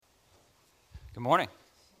Good morning.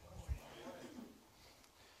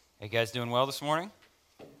 Hey, guys doing well this morning?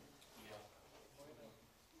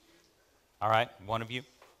 All right, one of you.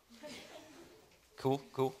 Cool.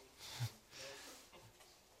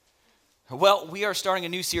 Well, we are starting a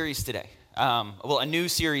new series today. A new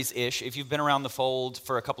series-ish. If you've been around the fold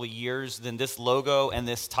for a couple of years, then this logo and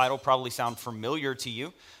this title probably sound familiar to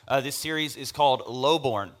you. This series is called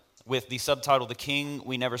Lowborn, with the subtitle, The King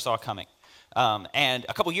We Never Saw Coming. And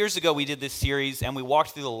a couple years ago, we did this series, and we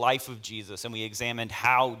walked through the life of Jesus, and we examined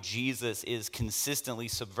how Jesus is consistently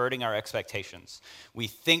subverting our expectations. We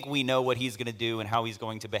think we know what he's going to do and how he's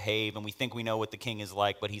going to behave, and we think we know what the king is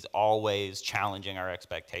like, but he's always challenging our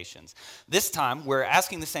expectations. This time, we're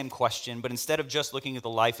asking the same question, but instead of just looking at the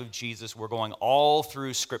life of Jesus, we're going all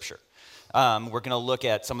through Scripture. We're going to look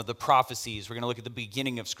at some of the prophecies. We're going to look at the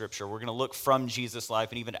beginning of Scripture. We're going to look from Jesus' life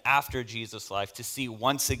and even after Jesus' life to see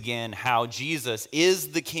once again how Jesus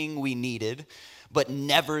is the king we needed, but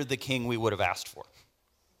never the king we would have asked for.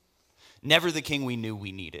 Never the king we knew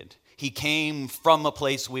we needed. He came from a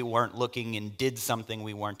place we weren't looking and did something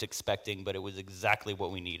we weren't expecting, but it was exactly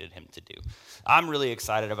what we needed him to do. I'm really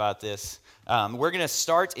excited about this. We're going to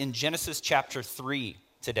start in Genesis chapter 3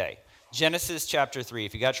 today. Genesis chapter 3.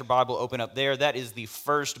 If you got your Bible, open up there. That is the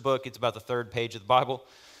first book. It's about the third page of the Bible.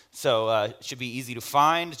 So it should be easy to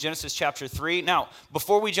find. Genesis chapter 3. Now,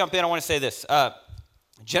 before we jump in, I want to say this.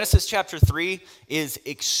 Genesis chapter 3 is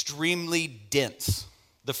extremely dense.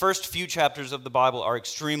 The first few chapters of the Bible are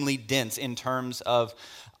extremely dense in terms of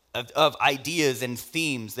ideas and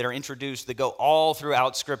themes that are introduced that go all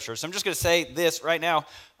throughout Scripture. So I'm just going to say this right now.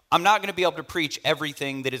 I'm not going to be able to preach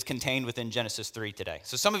everything that is contained within Genesis 3 today.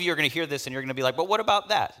 So some of you are going to hear this and you're going to be like, but what about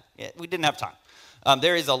that? Yeah, we didn't have time.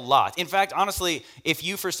 There is a lot. In fact, honestly, if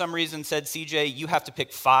you for some reason said, CJ, you have to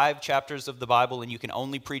pick 5 chapters of the Bible and you can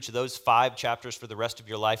only preach those 5 chapters for the rest of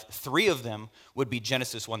your life, 3 of them would be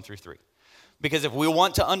Genesis 1 through 3. Because if we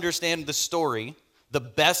want to understand the story, the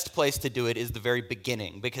best place to do it is the very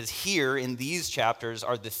beginning, because here in these chapters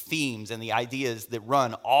are the themes and the ideas that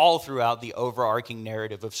run all throughout the overarching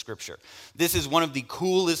narrative of Scripture. This is one of the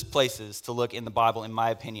coolest places to look in the Bible, in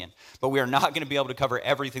my opinion, but we are not going to be able to cover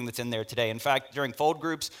everything that's in there today. In fact, during fold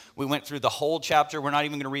groups, we went through the whole chapter. We're not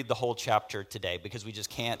even going to read the whole chapter today because we just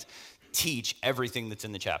can't teach everything that's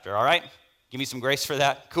in the chapter, all right? Give me some grace for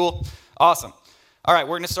that. Cool? Awesome. All right,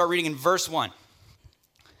 we're going to start reading in verse 1.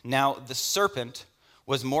 Now, the serpent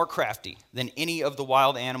was more crafty than any of the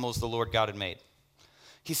wild animals the Lord God had made.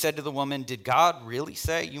 He said to the woman, "Did God really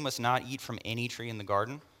say you must not eat from any tree in the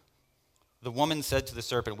garden?" The woman said to the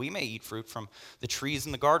serpent, "We may eat fruit from the trees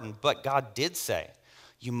in the garden, but God did say,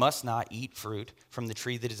 you must not eat fruit from the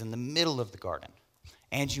tree that is in the middle of the garden,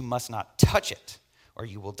 and you must not touch it, or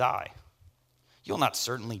you will die." "You'll not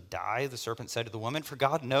certainly die," the serpent said to the woman, "for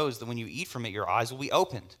God knows that when you eat from it, your eyes will be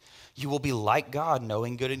opened. You will be like God,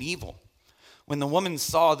 knowing good and evil." When the woman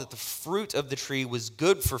saw that the fruit of the tree was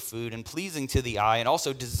good for food and pleasing to the eye and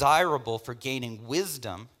also desirable for gaining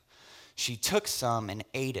wisdom, she took some and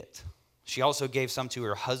ate it. She also gave some to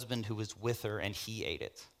her husband who was with her, and he ate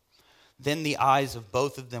it. Then the eyes of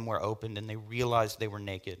both of them were opened, and they realized they were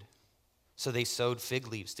naked. So they sewed fig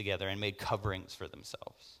leaves together and made coverings for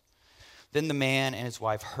themselves. Then the man and his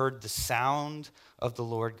wife heard the sound of the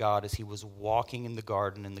Lord God as he was walking in the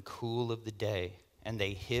garden in the cool of the day, and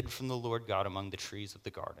they hid from the Lord God among the trees of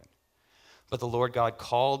the garden. But the Lord God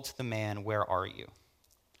called to the man, "Where are you?"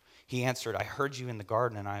 He answered, "I heard you in the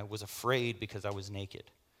garden, and I was afraid because I was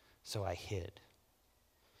naked, so I hid."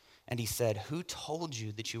 And he said, "Who told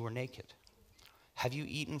you that you were naked? Have you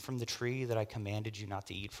eaten from the tree that I commanded you not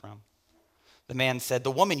to eat from?" The man said,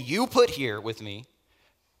 "The woman you put here with me,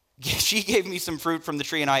 she gave me some fruit from the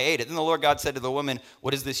tree and I ate it." Then the Lord God said to the woman,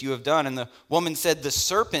 "What is this you have done?" And the woman said, "The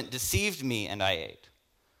serpent deceived me and I ate."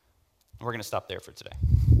 And we're going to stop there for today.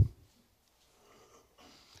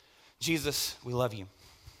 Jesus, we love you.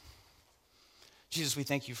 Jesus, we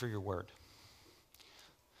thank you for your word.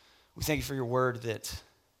 We thank you for your word that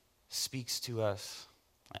speaks to us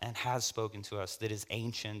and has spoken to us, that is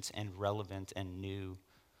ancient and relevant and new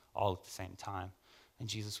all at the same time. And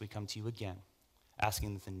Jesus, we come to you again,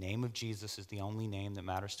 asking that the name of Jesus is the only name that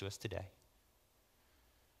matters to us today.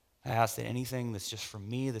 I ask that anything that's just from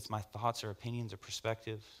me, that's my thoughts or opinions or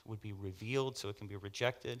perspectives, would be revealed so it can be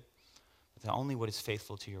rejected, but that only what is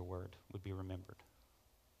faithful to your word would be remembered.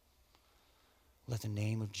 Let the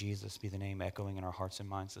name of Jesus be the name echoing in our hearts and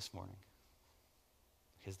minds this morning,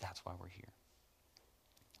 because that's why we're here.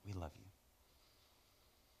 We love you.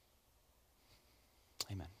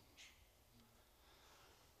 Amen.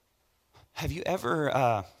 Have you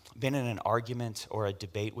ever been in an argument or a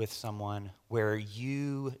debate with someone where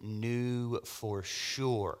you knew for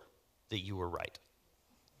sure that you were right?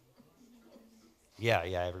 Yeah,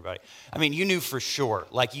 everybody. I mean, you knew for sure.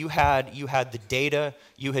 Like you had the data,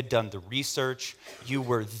 you had done the research, you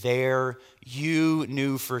were there, you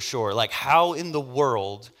knew for sure. Like how in the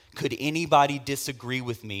world could anybody disagree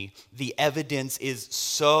with me? The evidence is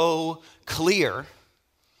so clear.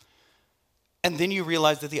 And then you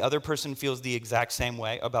realize that the other person feels the exact same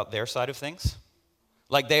way about their side of things.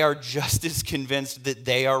 Like they are just as convinced that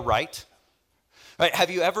they are right. Right?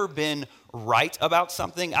 Have you ever been right about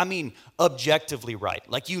something? I mean, objectively right.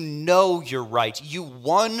 Like you know you're right. You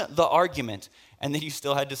won the argument, and then you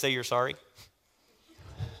still had to say you're sorry?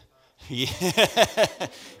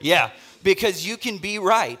 Yeah, because you can be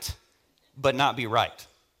right, but not be right.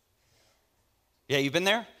 Yeah, you've been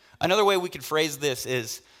there? Another way we could phrase this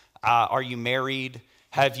is, are you married?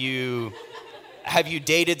 Have you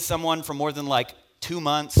dated someone for more than like 2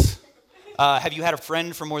 months? Have you had a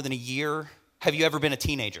friend for more than a year? Have you ever been a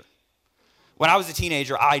teenager? When I was a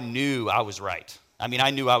teenager, I knew I was right. I mean,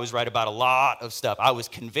 I knew I was right about a lot of stuff. I was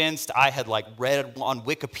convinced. I had like read on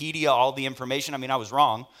Wikipedia all the information. I mean, I was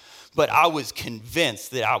wrong, but I was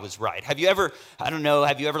convinced that I was right. Have you ever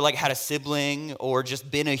like had a sibling or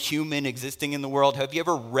just been a human existing in the world? Have you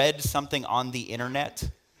ever read something on the internet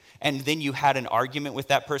and then you had an argument with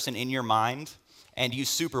that person in your mind and you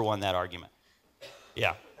super won that argument?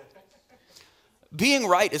 Yeah. Being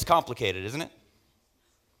right is complicated, isn't it?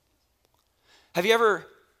 Have you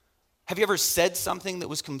ever said something that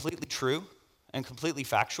was completely true and completely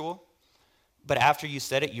factual, but after you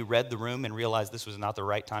said it, you read the room and realized this was not the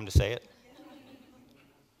right time to say it?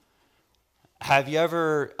 Have you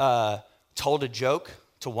ever told a joke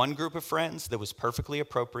to one group of friends that was perfectly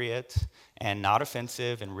appropriate and not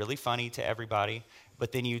offensive and really funny to everybody,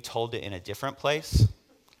 but then you told it in a different place?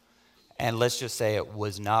 And let's just say it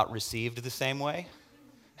was not received the same way.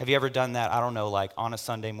 Have you ever done that, I don't know, like on a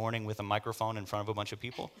Sunday morning with a microphone in front of a bunch of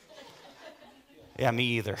people? Yeah, me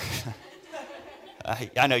either.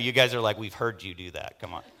 I know you guys are like, we've heard you do that.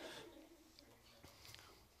 Come on.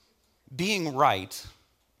 Being right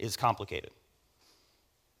is complicated.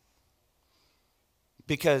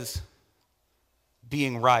 Because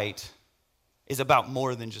being right is about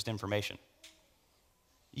more than just information.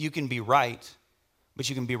 You can be right, but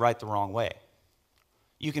you can be right the wrong way.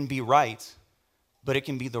 You can be right, but it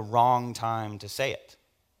can be the wrong time to say it.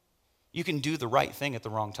 You can do the right thing at the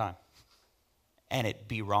wrong time, and it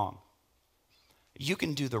be wrong. You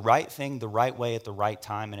can do the right thing the right way at the right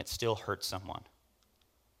time, and it still hurts someone.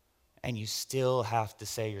 And you still have to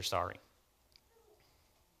say you're sorry.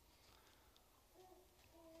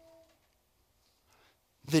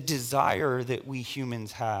 The desire that we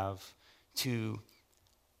humans have to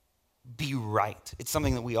be right. It's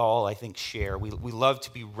something that we all, I think, share. We love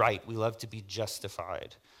to be right. We love to be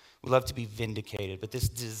justified. We love to be vindicated. But this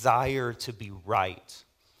desire to be right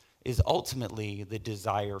is ultimately the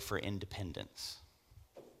desire for independence.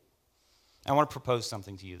 I want to propose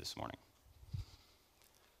something to you this morning.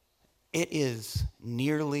 It is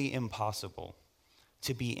nearly impossible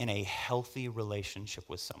to be in a healthy relationship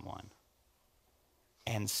with someone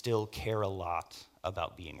and still care a lot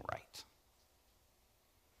about being right.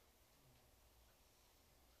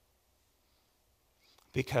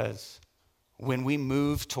 Because when we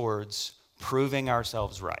move towards proving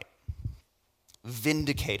ourselves right,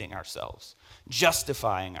 vindicating ourselves,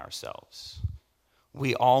 justifying ourselves,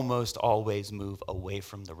 we almost always move away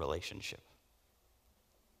from the relationship.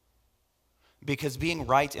 Because being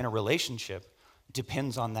right in a relationship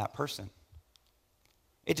depends on that person.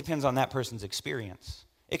 It depends on that person's experience.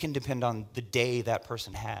 It can depend on the day that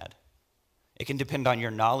person had. It can depend on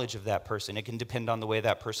your knowledge of that person. It can depend on the way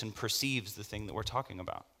that person perceives the thing that we're talking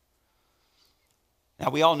about.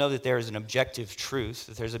 Now, we all know that there is an objective truth,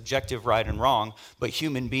 that there's objective right and wrong, but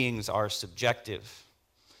human beings are subjective.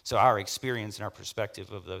 So our experience and our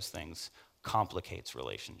perspective of those things complicates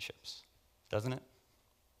relationships, doesn't it?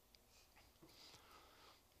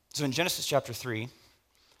 So in Genesis chapter 3,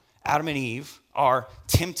 Adam and Eve are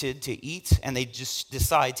tempted to eat, and they just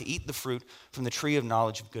decide to eat the fruit from the tree of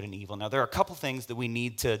knowledge of good and evil. Now, there are a couple things that we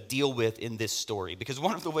need to deal with in this story, because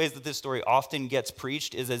one of the ways that this story often gets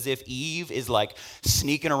preached is as if Eve is like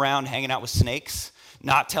sneaking around, hanging out with snakes,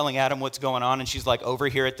 not telling Adam what's going on, and she's like over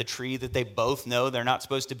here at the tree that they both know they're not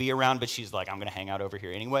supposed to be around, but she's like, I'm going to hang out over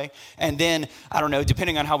here anyway. And then, I don't know,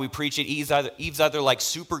 depending on how we preach it, Eve's either like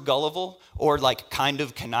super gullible or like kind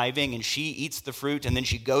of conniving, and she eats the fruit, and then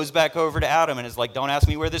she goes back over to Adam and is like, don't ask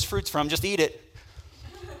me where this fruit's from, just eat it.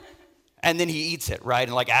 and then he eats it, right?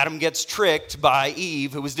 And like Adam gets tricked by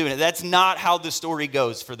Eve, who was doing it. That's not how the story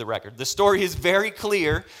goes, for the record. The story is very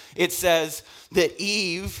clear. It says that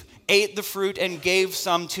Eve ate the fruit and gave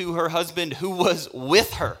some to her husband who was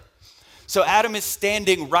with her. So Adam is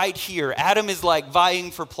standing right here. Adam is like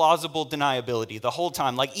vying for plausible deniability the whole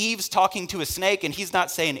time. Like Eve's talking to a snake and he's not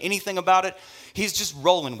saying anything about it. He's just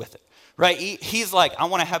rolling with it, right? He's like, I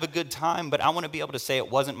want to have a good time, but I want to be able to say it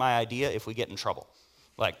wasn't my idea if we get in trouble.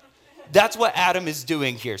 Like, that's what Adam is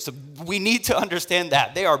doing here. So we need to understand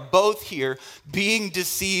that. They are both here being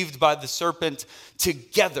deceived by the serpent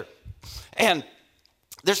together. And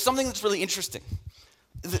there's something that's really interesting.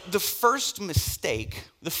 The first mistake,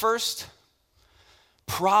 the first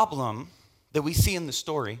problem that we see in the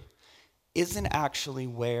story isn't actually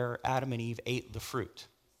where Adam and Eve ate the fruit.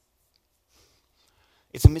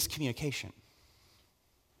 It's a miscommunication.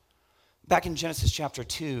 Back in Genesis chapter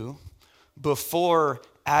 2, before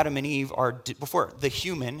Adam and Eve before the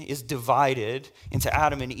human is divided into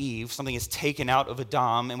Adam and Eve, something is taken out of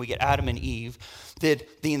Adam and we get Adam and Eve,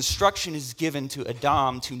 that the instruction is given to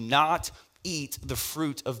Adam to not eat the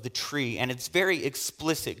fruit of the tree. And it's very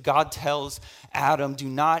explicit. God tells Adam, do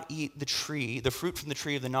not eat the fruit from the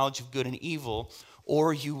tree of the knowledge of good and evil,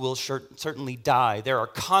 or you will certainly die. There are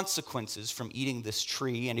consequences from eating this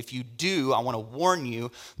tree, and if you do, I want to warn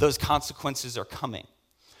you, those consequences are coming.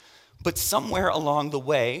 But somewhere along the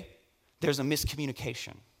way, there's a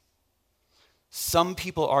miscommunication. Some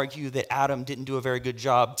people argue that Adam didn't do a very good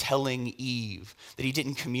job telling Eve, that he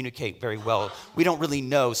didn't communicate very well. We don't really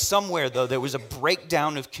know. Somewhere, though, there was a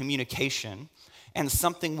breakdown of communication, and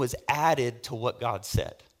something was added to what God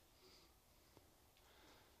said.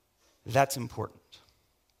 That's important.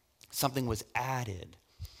 Something was added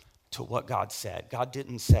to what God said. God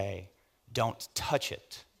didn't say, don't touch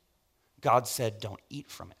it. God said, don't eat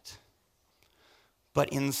from it. But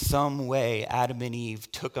in some way, Adam and Eve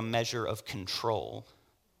took a measure of control.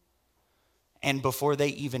 And before they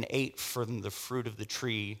even ate from the fruit of the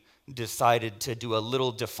tree, decided to do a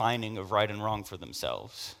little defining of right and wrong for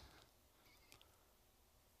themselves.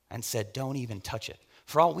 And said, don't even touch it.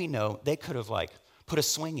 For all we know, they could have put a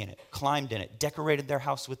swing in it, climbed in it, decorated their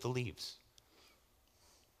house with the leaves.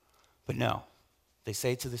 But no, they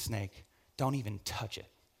say to the snake, don't even touch it.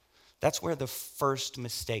 That's where the first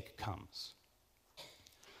mistake comes.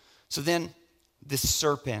 So then this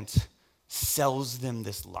serpent sells them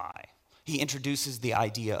this lie. He introduces the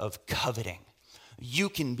idea of coveting. You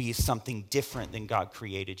can be something different than God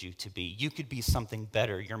created you to be. You could be something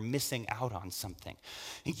better. You're missing out on something.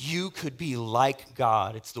 You could be like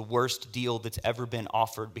God. It's the worst deal that's ever been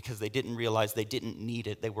offered because they didn't realize they didn't need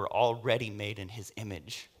it. They were already made in his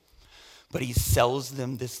image. But he sells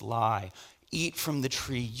them this lie. Eat from the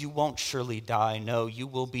tree. You won't surely die. No, you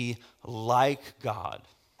will be like God.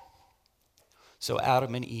 So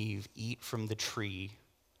Adam and Eve eat from the tree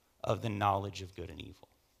of the knowledge of good and evil.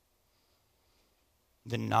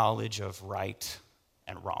 The knowledge of right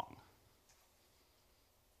and wrong.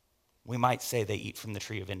 We might say they eat from the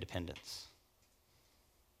tree of independence,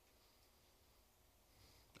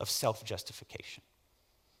 of self-justification.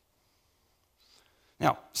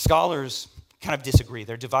 Now, scholars kind of disagree.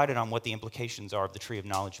 They're divided on what the implications are of the tree of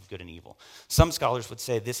knowledge of good and evil. Some scholars would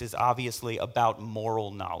say this is obviously about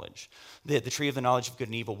moral knowledge. The tree of the knowledge of good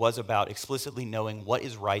and evil was about explicitly knowing what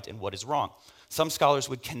is right and what is wrong. Some scholars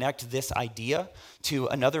would connect this idea to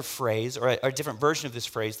another phrase, or a different version of this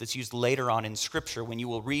phrase that's used later on in Scripture when you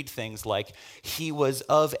will read things like, he was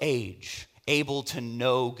of age, able to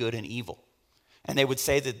know good and evil. And they would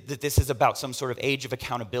say that this is about some sort of age of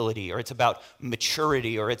accountability, or it's about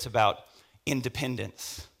maturity, or it's about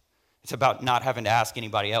independence. It's about not having to ask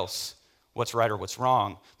anybody else what's right or what's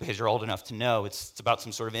wrong because you're old enough to know. It's about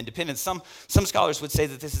some sort of independence. Some scholars would say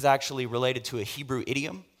that this is actually related to a Hebrew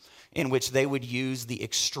idiom in which they would use the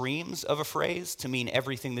extremes of a phrase to mean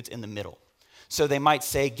everything that's in the middle. So they might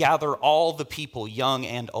say, gather all the people, young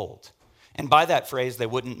and old. And by that phrase, they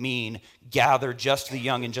wouldn't mean gather just the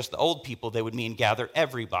young and just the old people. They would mean gather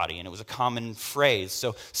everybody. And it was a common phrase.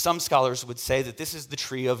 So some scholars would say that this is the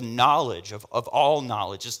tree of knowledge, of all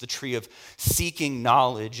knowledge. It's the tree of seeking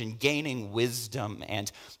knowledge and gaining wisdom and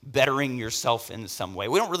bettering yourself in some way.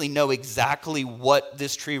 We don't really know exactly what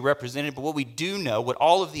this tree represented, but what we do know, what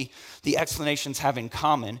all of the explanations have in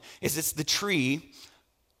common, is it's the tree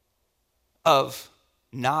of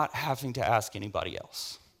not having to ask anybody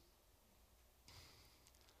else.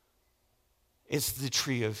 It's the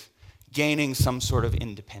tree of gaining some sort of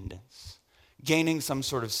independence, gaining some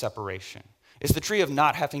sort of separation. It's the tree of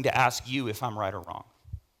not having to ask you if I'm right or wrong.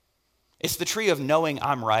 It's the tree of knowing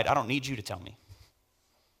I'm right. I don't need you to tell me.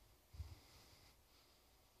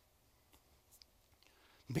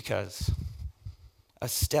 Because a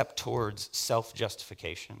step towards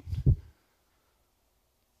self-justification,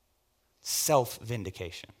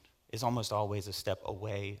 self-vindication, is almost always a step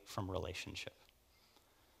away from relationship.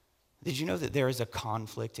 Did you know that there is a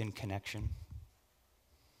conflict in connection?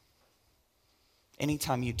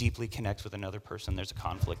 Anytime you deeply connect with another person, there's a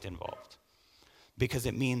conflict involved. Because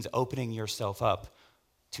it means opening yourself up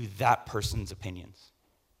to that person's opinions,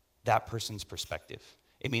 that person's perspective.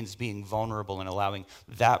 It means being vulnerable and allowing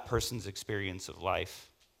that person's experience of life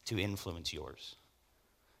to influence yours.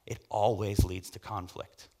 It always leads to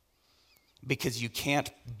conflict. Because you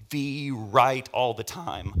can't be right all the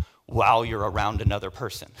time while you're around another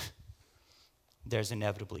person. There's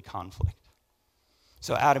inevitably conflict.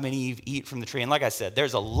 So Adam and Eve eat from the tree. And like I said,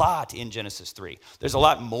 there's a lot in Genesis 3. There's a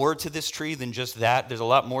lot more to this tree than just that. There's a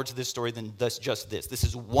lot more to this story than just this. This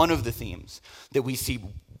is one of the themes that we see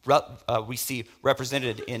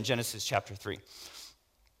represented in Genesis chapter 3.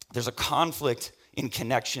 There's a conflict in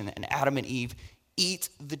connection, and Adam and Eve eat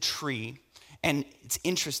the tree. And it's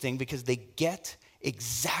interesting because they get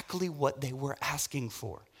exactly what they were asking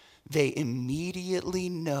for. They immediately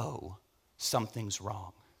know something's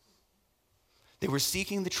wrong. They were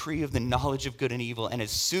seeking the tree of the knowledge of good and evil, and as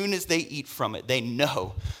soon as they eat from it, they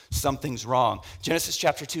know something's wrong. Genesis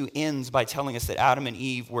chapter 2 ends by telling us that Adam and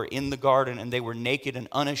Eve were in the garden and they were naked and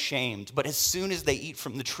unashamed. But as soon as they eat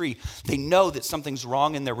from the tree, they know that something's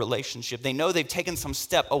wrong in their relationship. They know they've taken some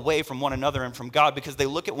step away from one another and from God, because they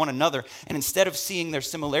look at one another, and instead of seeing their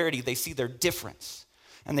similarity, they see their difference,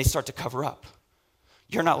 and they start to cover up.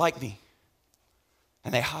 You're not like me.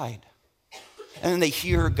 And they hide. And then they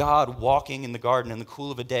hear God walking in the garden in the cool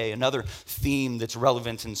of a day, another theme that's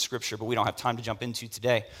relevant in Scripture, but we don't have time to jump into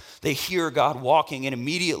today. They hear God walking, and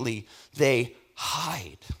immediately they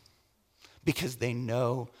hide because they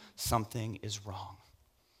know something is wrong.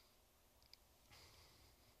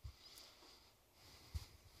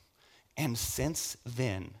 And since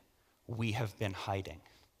then, we have been hiding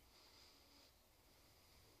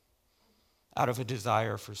out of a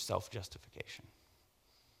desire for self-justification.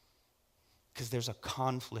 Because there's a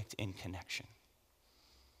conflict in connection.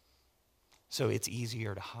 So it's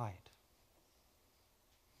easier to hide.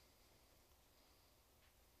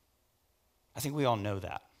 I think we all know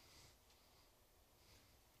that.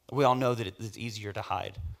 We all know that it's easier to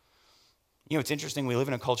hide. You know, it's interesting, we live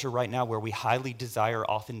in a culture right now where we highly desire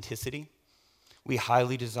authenticity. We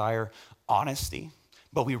highly desire honesty.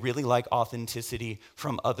 But we really like authenticity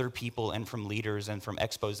from other people and from leaders and from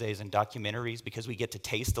exposés and documentaries, because we get to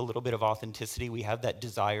taste a little bit of authenticity. We have that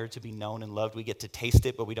desire to be known and loved. We get to taste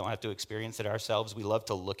it, but we don't have to experience it ourselves. We love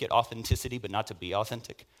to look at authenticity, but not to be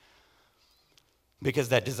authentic. Because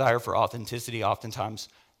that desire for authenticity oftentimes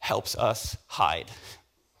helps us hide.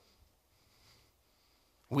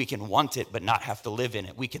 We can want it, but not have to live in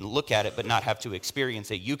it. We can look at it, but not have to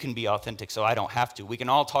experience it. You can be authentic, so I don't have to. We can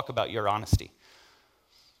all talk about your honesty.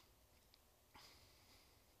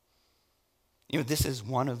 You know, this is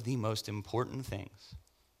one of the most important things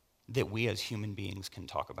that we as human beings can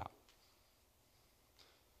talk about.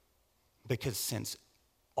 Because since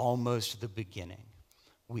almost the beginning,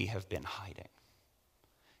 we have been hiding.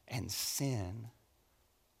 And sin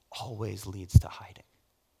always leads to hiding.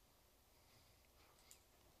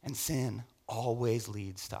 And sin always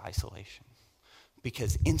leads to isolation.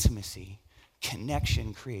 Because intimacy,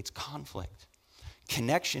 connection creates conflict.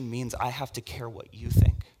 Connection means I have to care what you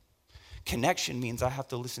think. Connection means I have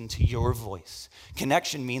to listen to your voice.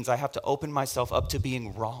 Connection means I have to open myself up to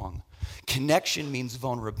being wrong. Connection means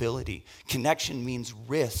vulnerability. Connection means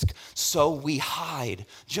risk. So we hide,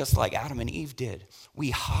 just like Adam and Eve did. We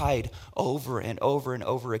hide over and over and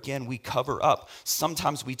over again. We cover up.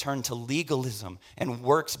 Sometimes we turn to legalism and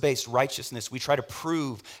works-based righteousness. We try to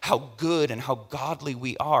prove how good and how godly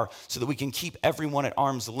we are so that we can keep everyone at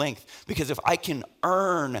arm's length. Because if I can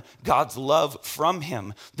earn God's love from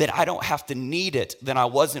him, then I don't have to need it, then I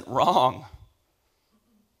wasn't wrong.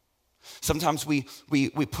 Sometimes we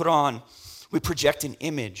project an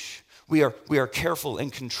image. We are careful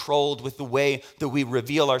and controlled with the way that we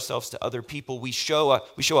reveal ourselves to other people. We show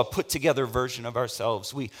a put together version of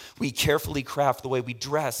ourselves. We carefully craft the way we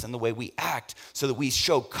dress and the way we act so that we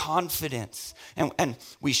show confidence and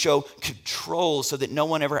we show control so that no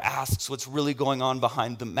one ever asks what's really going on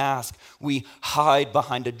behind the mask. We hide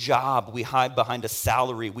behind a job. We hide behind a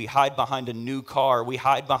salary. We hide behind a new car. We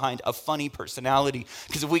hide behind a funny personality,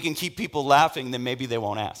 because if we can keep people laughing, then maybe they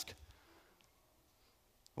won't ask.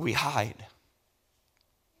 We hide.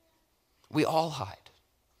 We all hide.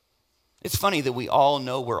 It's funny that we all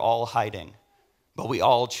know we're all hiding, but we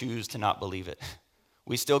all choose to not believe it.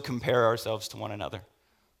 We still compare ourselves to one another.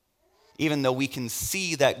 even though we can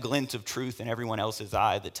see that glint of truth in everyone else's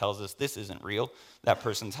eye that tells us this isn't real, that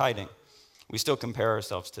person's hiding. We still compare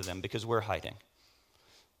ourselves to them because we're hiding.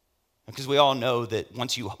 Because we all know that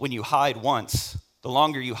when you hide once, the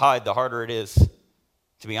longer you hide, the harder it is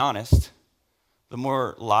to be honest. The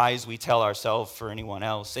more lies we tell ourselves for anyone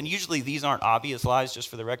else. And usually these aren't obvious lies, just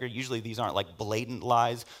for the record. Usually these aren't like blatant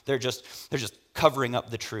lies. They're just covering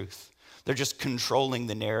up the truth. They're just controlling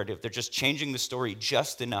the narrative. They're just changing the story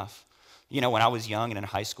just enough. You know, when I was young and in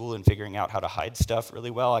high school and figuring out how to hide stuff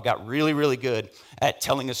really well, I got really, really good at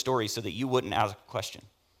telling a story so that you wouldn't ask a question.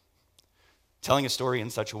 Telling a story in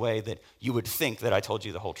such a way that you would think that I told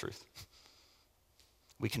you the whole truth.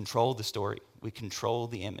 We control the story. We control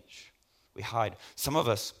the image. We hide. Some of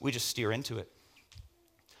us, we just steer into it.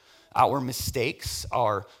 Our mistakes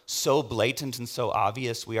are so blatant and so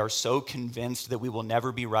obvious. We are so convinced that we will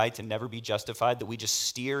never be right and never be justified that we just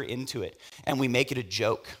steer into it and we make it a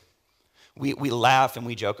joke. We laugh and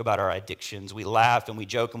we joke about our addictions. We laugh and we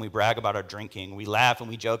joke and we brag about our drinking. We laugh and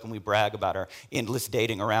we joke and we brag about our endless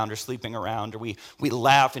dating around or sleeping around. Or we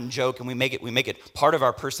laugh and joke and we make it part of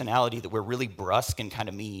our personality that we're really brusque and kind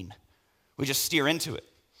of mean. We just steer into it,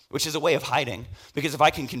 which is a way of hiding. Because if I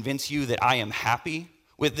can convince you that I am happy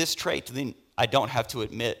with this trait, then I don't have to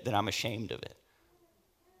admit that I'm ashamed of it.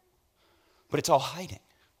 But it's all hiding.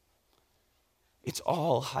 It's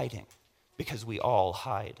all hiding because we all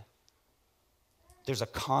hide. There's a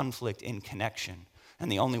conflict in connection,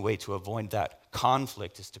 and the only way to avoid that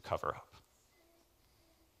conflict is to cover up.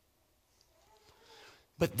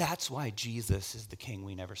 But that's why Jesus is the king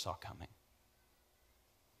we never saw coming.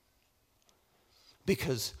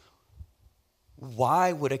 Because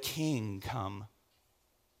why would a king come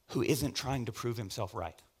who isn't trying to prove himself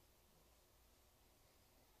right?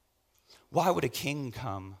 Why would a king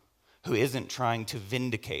come who isn't trying to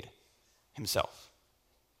vindicate himself?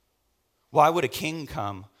 Why would a king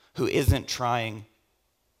come who isn't trying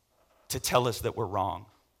to tell us that we're wrong?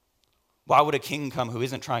 Why would a king come who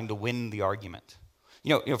isn't trying to win the argument?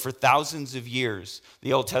 You know, for thousands of years,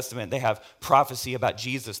 the Old Testament, they have prophecy about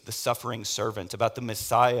Jesus, the suffering servant, about the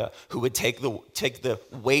Messiah who would take the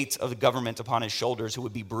weight of the government upon his shoulders, who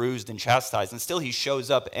would be bruised and chastised. And still he shows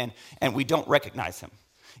up and we don't recognize him.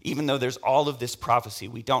 Even though there's all of this prophecy,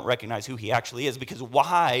 we don't recognize who he actually is, because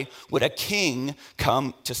why would a king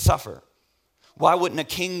come to suffer? Why wouldn't a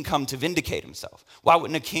king come to vindicate himself? Why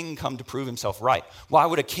wouldn't a king come to prove himself right? Why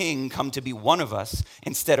would a king come to be one of us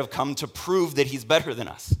instead of come to prove that he's better than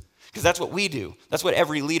us? Because that's what we do. That's what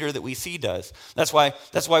every leader that we see does. That's why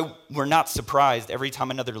we're not surprised every time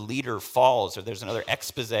another leader falls or there's another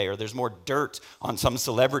expose or there's more dirt on some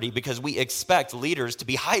celebrity, because we expect leaders to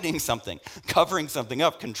be hiding something, covering something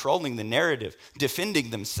up, controlling the narrative, defending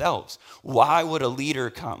themselves. Why would a leader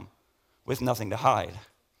come with nothing to hide?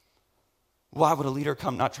 Why would a leader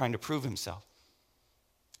come not trying to prove himself?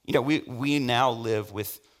 You know, we now live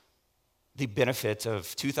with the benefit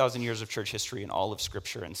of 2,000 years of church history and all of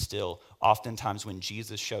Scripture, and still, oftentimes when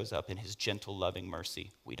Jesus shows up in his gentle, loving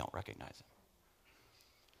mercy, we don't recognize him.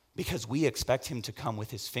 Because we expect him to come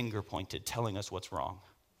with his finger pointed, telling us what's wrong.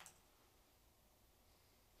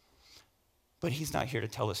 But he's not here to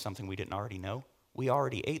tell us something we didn't already know. We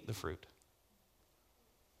already ate the fruit.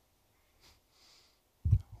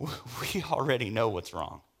 We already know what's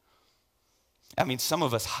wrong. I mean, some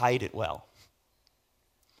of us hide it well.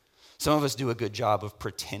 Some of us do a good job of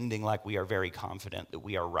pretending like we are very confident that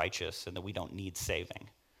we are righteous and that we don't need saving.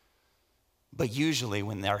 But usually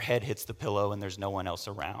when our head hits the pillow and there's no one else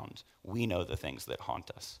around, we know the things that haunt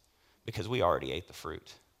us because we already ate the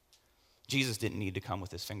fruit. Jesus didn't need to come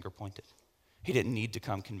with his finger pointed. He didn't need to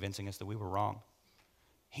come convincing us that we were wrong.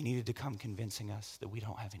 He needed to come convincing us that we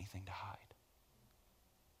don't have anything to hide.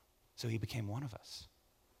 So he became one of us.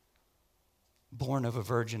 Born of a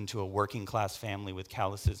virgin to a working class family with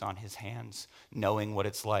calluses on his hands, knowing what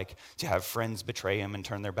it's like to have friends betray him and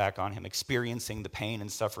turn their back on him, experiencing the pain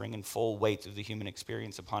and suffering and full weight of the human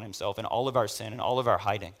experience upon himself and all of our sin and all of our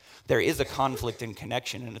hiding. There is a conflict and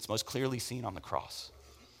connection, and it's most clearly seen on the cross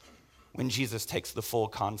when Jesus takes the full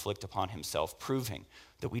conflict upon himself, proving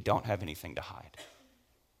that we don't have anything to hide.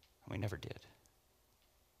 And we never did.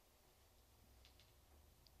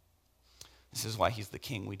 This is why he's the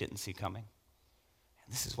king we didn't see coming.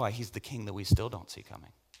 And this is why he's the king that we still don't see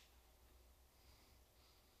coming.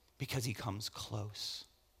 Because he comes close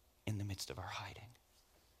in the midst of our hiding.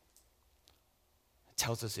 It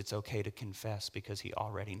tells us it's okay to confess because he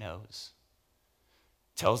already knows.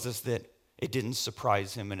 It tells us that it didn't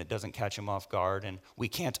surprise him and it doesn't catch him off guard, and we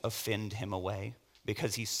can't offend him away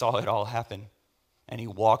because he saw it all happen and he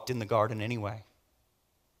walked in the garden anyway.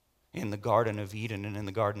 In the Garden of Eden and in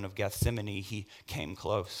the Garden of Gethsemane, he came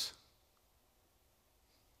close.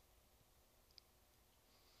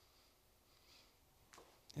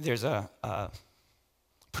 There's a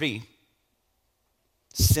pretty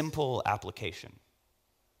simple application.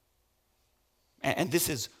 And this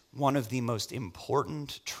is one of the most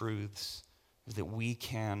important truths that we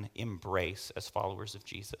can embrace as followers of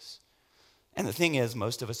Jesus. And the thing is,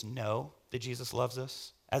 most of us know that Jesus loves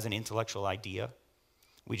us as an intellectual idea.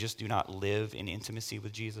 We just do not live in intimacy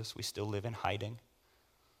with Jesus. We still live in hiding.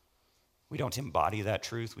 We don't embody that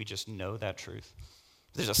truth. We just know that truth.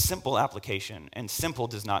 There's a simple application, and simple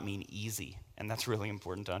does not mean easy. And that's really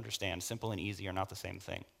important to understand. Simple and easy are not the same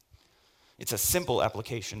thing. It's a simple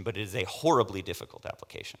application, but it is a horribly difficult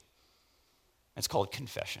application. It's called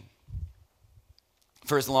confession.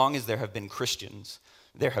 For as long as there have been Christians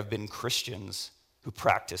who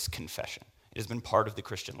practice confession. It has been part of the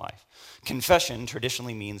Christian life. Confession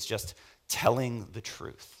traditionally means just telling the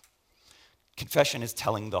truth. Confession is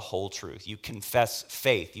telling the whole truth. You confess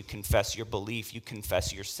faith, you confess your belief, you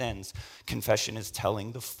confess your sins. Confession is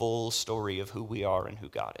telling the full story of who we are and who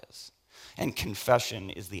God is. And confession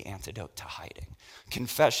is the antidote to hiding.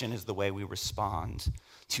 Confession is the way we respond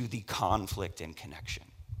to the conflict in connection.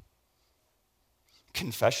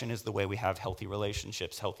 Confession is the way we have healthy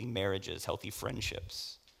relationships, healthy marriages, healthy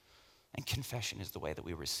friendships. And confession is the way that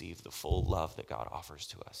we receive the full love that God offers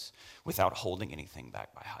to us without holding anything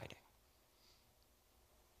back by hiding.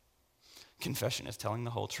 Confession is telling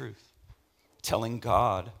the whole truth, telling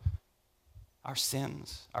God our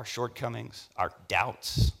sins, our shortcomings, our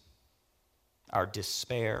doubts, our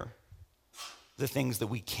despair, the things that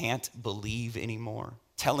we can't believe anymore,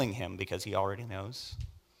 telling him because he already knows.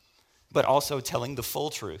 But also telling the full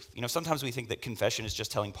truth. You know, sometimes we think that confession is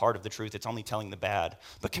just telling part of the truth. It's only telling the bad.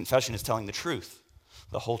 But confession is telling the truth,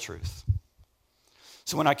 the whole truth.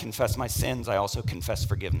 So when I confess my sins, I also confess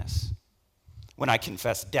forgiveness. When I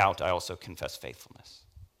confess doubt, I also confess faithfulness.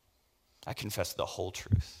 I confess the whole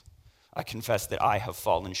truth. I confess that I have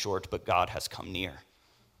fallen short, but God has come near.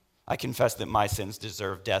 I confess that my sins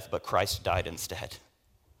deserve death, but Christ died instead.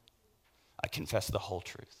 I confess the whole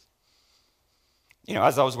truth. You know,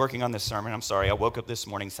 as I was working on this sermon, I'm sorry, I woke up this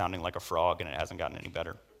morning sounding like a frog, and it hasn't gotten any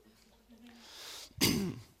better.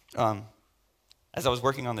 As I was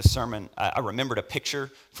working on this sermon, I remembered a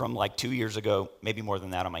picture from like 2 years ago, maybe more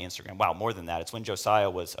than that on my Instagram. Wow, more than that. It's when Josiah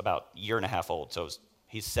was about a year and a half old, so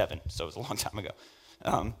he's 7, so it was a long time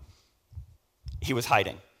ago. He was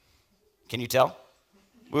hiding. Can you tell?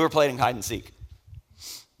 We were playing hide and seek.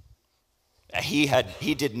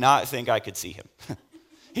 He did not think I could see him.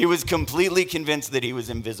 He was completely convinced that he was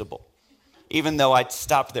invisible, even though I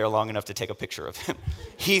stopped there long enough to take a picture of him.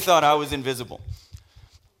 He thought I was invisible.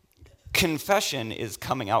 Confession is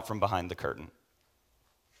coming out from behind the curtain.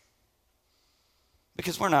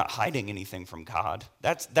 Because we're not hiding anything from God.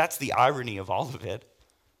 That's the irony of all of it.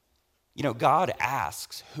 You know, God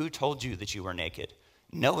asks, "Who told you that you were naked?"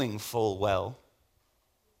 Knowing full well.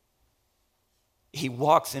 He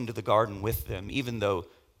walks into the garden with them, even though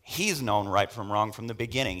he's known right from wrong from the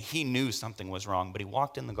beginning. He knew something was wrong, but he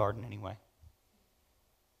walked in the garden anyway.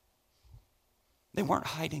 They weren't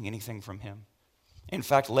hiding anything from him. In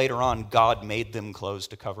fact, later on, God made them clothes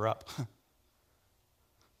to cover up.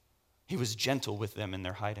 He was gentle with them in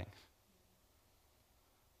their hiding.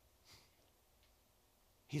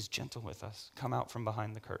 He's gentle with us. Come out from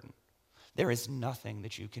behind the curtain. There is nothing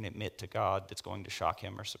that you can admit to God that's going to shock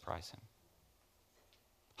him or surprise him.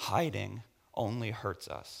 Hiding only hurts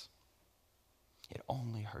us. It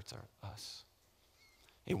only hurts us.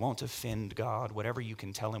 It won't offend God. Whatever you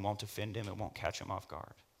can tell him won't offend him. It won't catch him off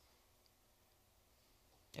guard.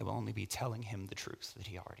 It will only be telling him the truth that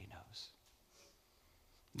he already knows.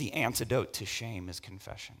 The antidote to shame is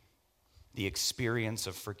confession. The experience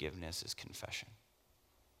of forgiveness is confession.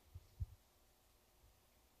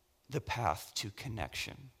 The path to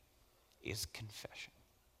connection is confession.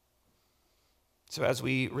 So as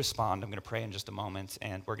we respond, I'm going to pray in just a moment,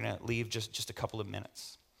 and we're going to leave just a couple of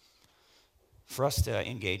minutes for us to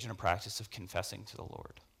engage in a practice of confessing to the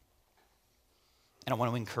Lord. And I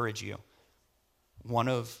want to encourage you. One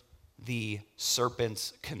of the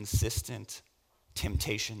serpent's consistent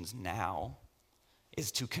temptations now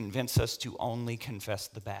is to convince us to only confess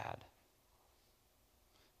the bad,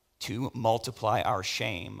 to multiply our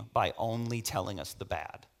shame by only telling us the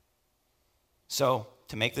bad. So,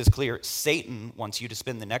 to make this clear, Satan wants you to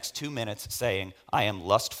spend the next 2 minutes saying, I am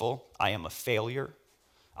lustful, I am a failure,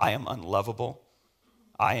 I am unlovable,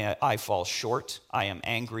 I fall short, I am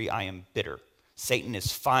angry, I am bitter. Satan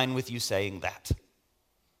is fine with you saying that.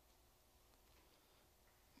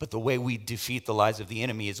 But the way we defeat the lies of the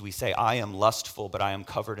enemy is we say, I am lustful, but I am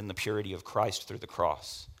covered in the purity of Christ through the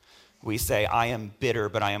cross. We say, I am bitter,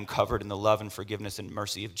 but I am covered in the love and forgiveness and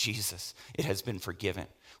mercy of Jesus. It has been forgiven.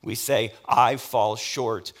 We say, I fall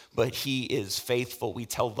short, but he is faithful. We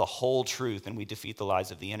tell the whole truth and we defeat the lies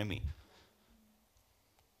of the enemy.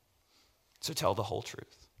 So tell the whole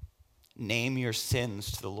truth. Name your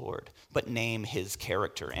sins to the Lord, but name his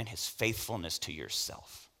character and his faithfulness to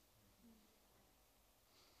yourself.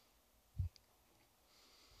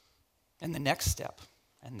 And the next step,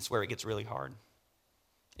 and it's where it gets really hard,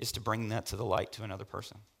 is to bring that to the light to another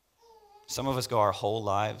person. Some of us go our whole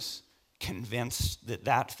lives convinced that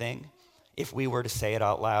that thing, if we were to say it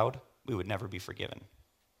out loud, we would never be forgiven.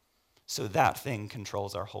 So that thing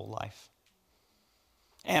controls our whole life.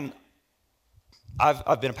 And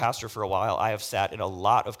I've been a pastor for a while. I have sat in a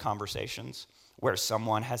lot of conversations where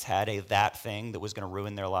someone has had that thing that was going to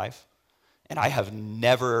ruin their life, and I have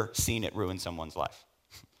never seen it ruin someone's life.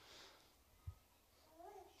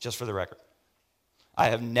 Just for the record. I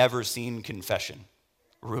have never seen confession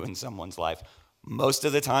ruin someone's life. Most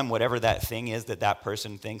of the time, whatever that thing is that that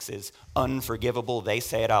person thinks is unforgivable, they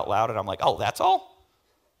say it out loud, and I'm like, oh, that's all?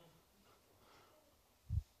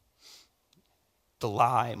 The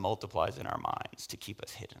lie multiplies in our minds to keep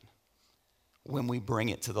us hidden. When we bring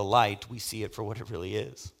it to the light, we see it for what it really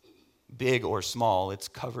is. Big or small, it's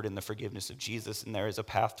covered in the forgiveness of Jesus, and there is a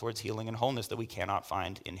path towards healing and wholeness that we cannot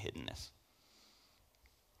find in hiddenness.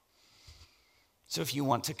 So if you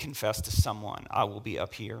want to confess to someone, I will be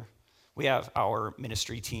up here. We have our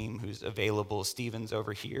ministry team who's available. Steven's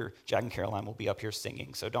over here. Jack and Caroline will be up here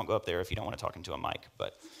singing, so don't go up there if you don't want to talk into a mic.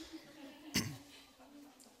 But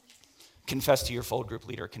confess to your fold group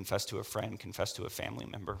leader, confess to a friend, confess to a family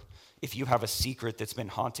member. If you have a secret that's been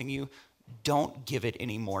haunting you, don't give it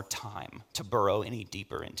any more time to burrow any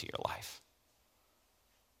deeper into your life.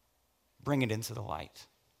 Bring it into the light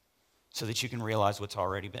so that you can realize what's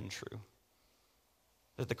already been true.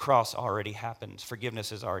 That the cross already happened, forgiveness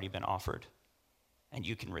has already been offered, and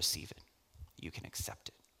you can receive it. You can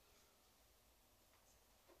accept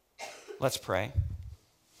it. Let's pray,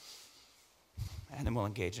 and then we'll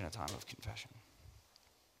engage in a time of confession.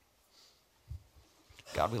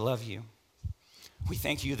 God, we love you. We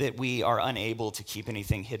thank you that we are unable to keep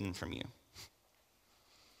anything hidden from you.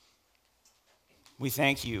 We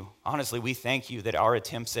thank you, honestly, we thank you that our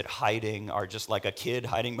attempts at hiding are just like a kid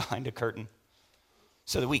hiding behind a curtain.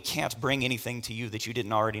 So that we can't bring anything to you that you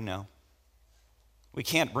didn't already know. We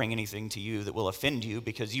can't bring anything to you that will offend you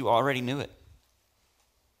because you already knew it.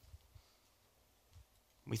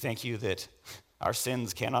 We thank you that our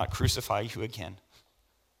sins cannot crucify you again.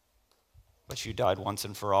 But you died once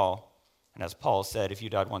and for all. And as Paul said, if you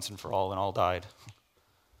died once and for all, then all died.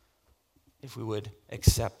 If we would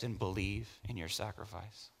accept and believe in your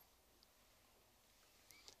sacrifice.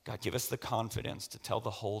 God, give us the confidence to tell the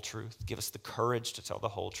whole truth. Give us the courage to tell the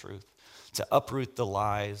whole truth, to uproot the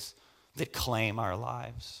lies that claim our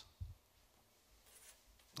lives.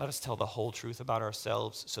 Let us tell the whole truth about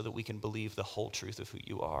ourselves so that we can believe the whole truth of who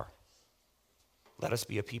you are. Let us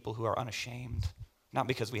be a people who are unashamed, not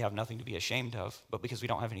because we have nothing to be ashamed of, but because we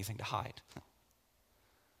don't have anything to hide.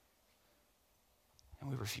 And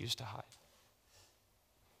we refuse to hide.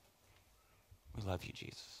 We love you,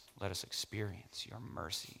 Jesus. Let us experience your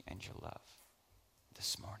mercy and your love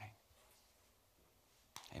this morning.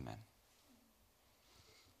 Amen.